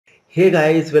Hey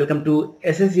guys, welcome to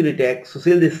SS Unitech.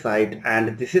 Susil this side,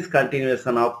 and this is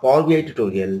continuation of Power BI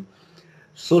tutorial.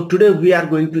 So today we are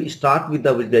going to start with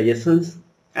the visualizations,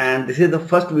 and this is the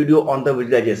first video on the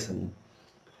visualization.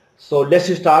 So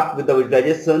let's start with the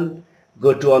visualization.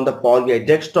 Go to on the Power BI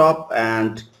desktop,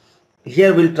 and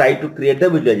here we'll try to create the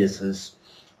visualizations.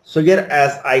 So here,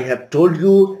 as I have told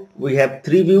you, we have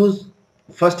three views.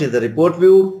 First is the report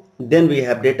view, then we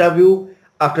have data view,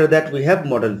 after that we have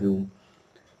model view.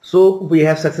 So we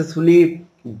have successfully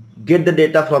get the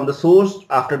data from the source.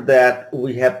 After that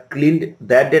we have cleaned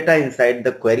that data inside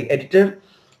the query editor,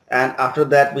 and after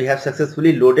that we have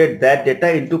successfully loaded that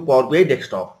data into Power BI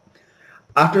desktop.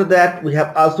 After that we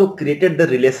have also created the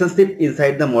relationship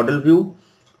inside the model view.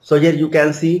 So here you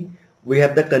can see we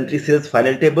have the country sales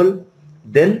final table,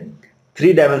 then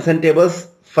three dimension tables.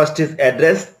 First is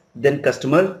address, then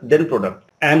customer, then product,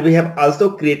 and we have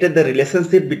also created the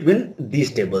relationship between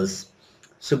these tables.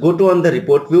 So go to on the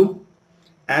report view,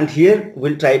 and here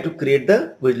we'll try to create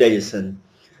the visualization.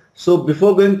 So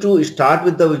before going to start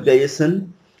with the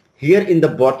visualization, here in the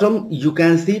bottom you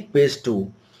can see page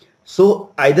 2.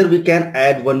 So either we can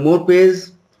add one more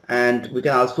page, and we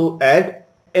can also add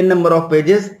n number of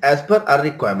pages as per our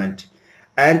requirement.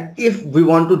 And if we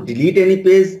want to delete any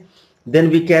page,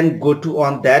 then we can go to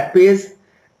on that page,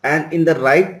 and in the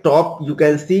right top you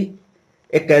can see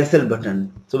a cancel button.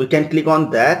 So we can click on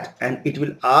that and it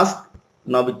will ask,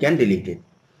 now we can delete it.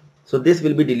 So this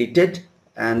will be deleted,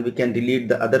 and we can delete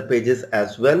the other pages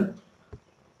as well.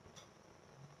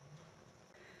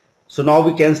 So now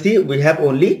we can see we have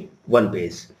only one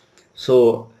page.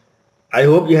 So I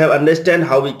hope you have understand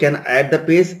how we can add the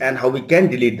page and how we can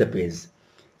delete the page.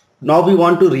 Now we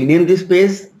want to rename this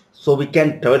page, so we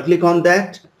can double click on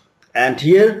that, and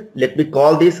here let me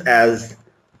call this as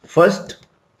first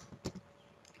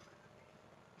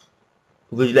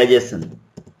visualization.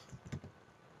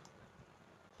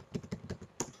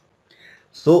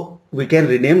 So we can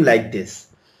rename like this.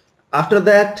 After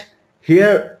that,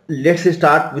 here let's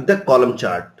start with the column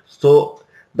chart. So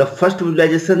the first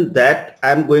visualization that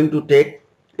I am going to take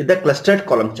is the clustered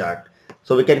column chart.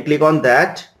 So we can click on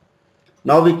that.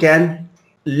 Now we can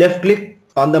left click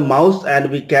on the mouse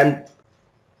and we can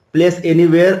place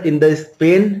anywhere in the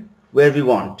pane where we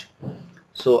want.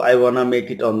 So I want to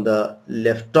make it on the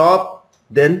left top.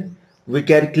 Then we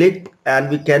can click and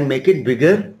we can make it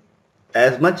bigger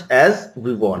as much as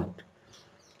we want.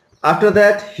 After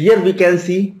that, here we can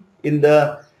see in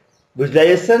the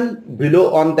visualization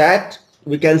below on that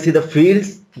we can see the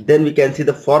fields, then we can see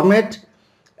the format,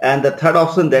 and the third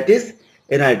option, that is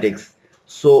analytics.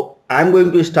 So I'm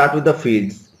going to start with the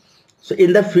fields. So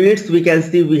in the fields we can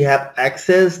see we have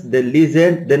access, then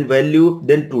legend, then value,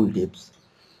 then tooltips.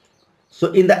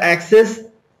 So in the access,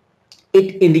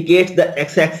 it indicates the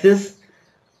x-axis,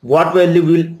 what value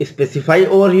will specify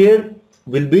over here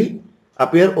will be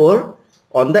appear or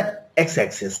on the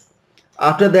x-axis.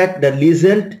 After that, the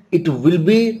legend, it will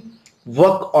be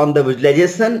work on the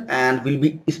visualization and will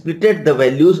be splitted the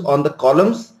values on the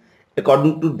columns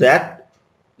according to that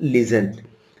legend.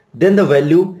 Then the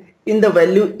value, in the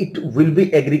value it will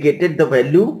be aggregated the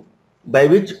value by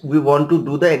which we want to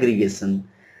do the aggregation.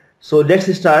 So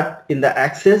let's start in the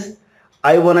access.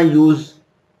 I want to use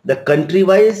the country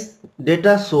wise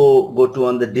data, so go to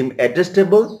on the dim address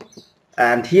table,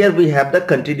 and here we have the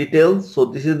country details. So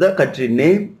this is the country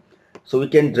name, so we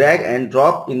can drag and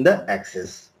drop in the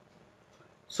access.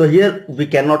 So here we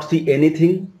cannot see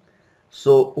anything.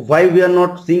 So why we are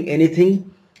not seeing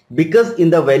anything? Because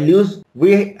in the values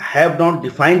we have not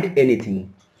defined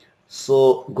anything.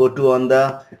 So go to on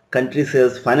the country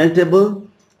sales final table.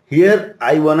 Here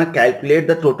I want to calculate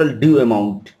the total due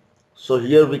amount. So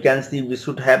here we can see we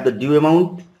should have the due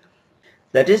amount,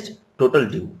 that is total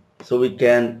due. So we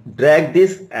can drag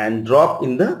this and drop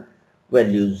in the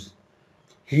values.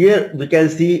 Here we can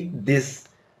see this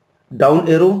down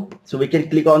arrow, so we can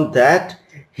click on that.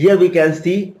 Here we can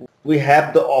see we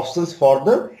have the options for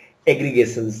the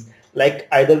aggregations, like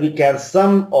either we can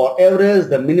sum or average,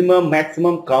 the minimum,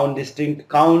 maximum, count, distinct,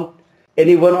 count,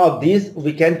 any one of these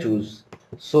we can choose.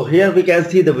 So here we can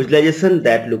see the visualization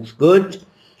that looks good.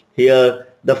 Here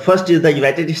the first is the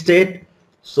United States.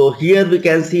 So here we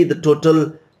can see the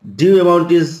total due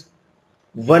amount is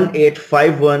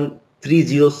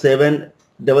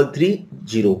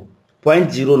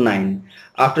 1851307,330.09.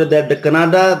 After that the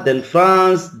Canada, then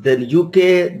France, then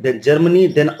UK, then Germany,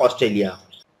 then Australia.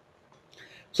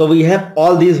 So we have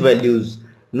all these values.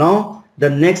 Now the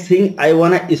next thing, I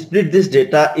want to split this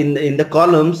data in the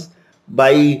columns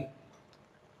by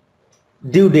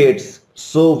due dates.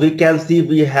 So we can see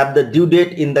we have the due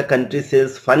date in the country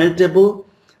sales final table.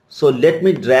 So let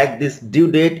me drag this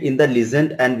due date in the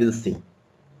legend and we'll see.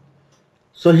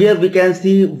 So here we can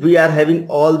see we are having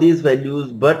all these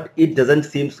values, but it doesn't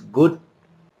seem good,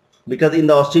 because in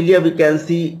the Australia we can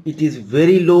see it is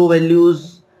very low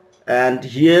values, and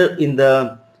here in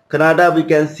the Canada we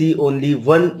can see only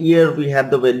 1 year we have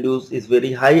the values is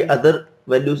very high, other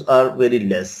values are very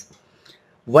less.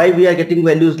 Why we are getting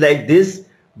values like this?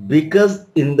 Because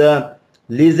in the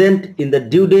legend, in the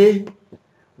due day,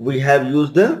 we have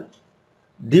used the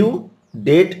due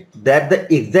date, that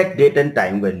the exact date and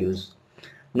time values.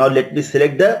 Now let me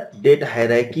select the date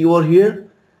hierarchy over here.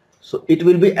 So it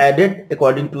will be added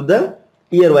according to the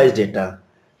year wise data.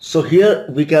 So here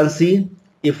we can see,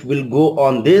 if we'll go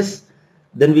on this,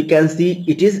 then we can see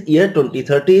it is year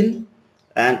 2013,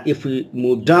 and if we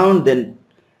move down, then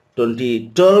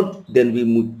 2012, then we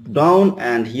move down,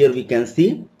 and here we can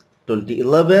see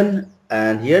 2011,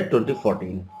 and here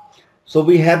 2014. So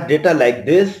we have data like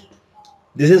this.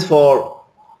 This is for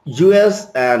US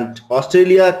and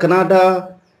Australia,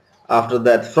 Canada, after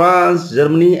that France,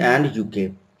 Germany and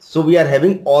UK. So we are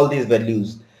having all these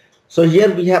values. So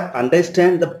here we have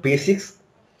understand the basics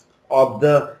of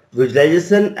the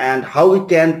visualization and how we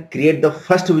can create the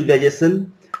first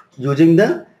visualization using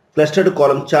the cluster to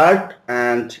column chart.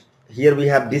 And here we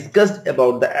have discussed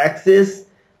about the axis,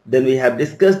 then we have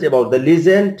discussed about the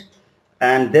legend,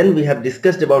 and then we have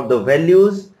discussed about the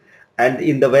values, and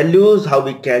in the values how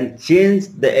we can change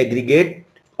the aggregate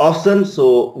option,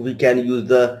 so we can use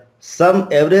the sum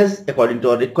average according to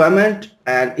our requirement,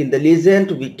 and in the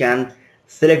legend we can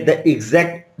select the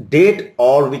exact date,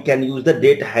 or we can use the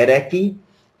date hierarchy.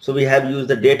 So we have used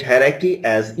the date hierarchy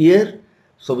as year.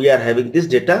 So we are having this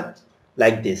data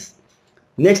like this.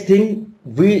 Next thing,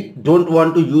 we don't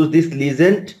want to use this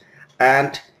legend,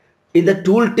 and in the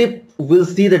tooltip we'll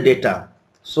see the data.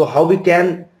 So how we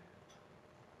can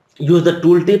use the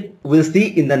tooltip, we'll see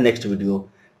in the next video.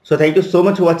 So thank you so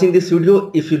much for watching this video.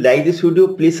 If you like this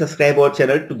video, please subscribe our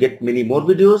channel to get many more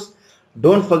videos.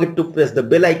 Don't forget to press the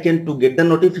bell icon to get the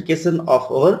notification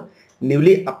of our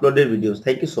newly uploaded videos.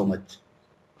 Thank you so much.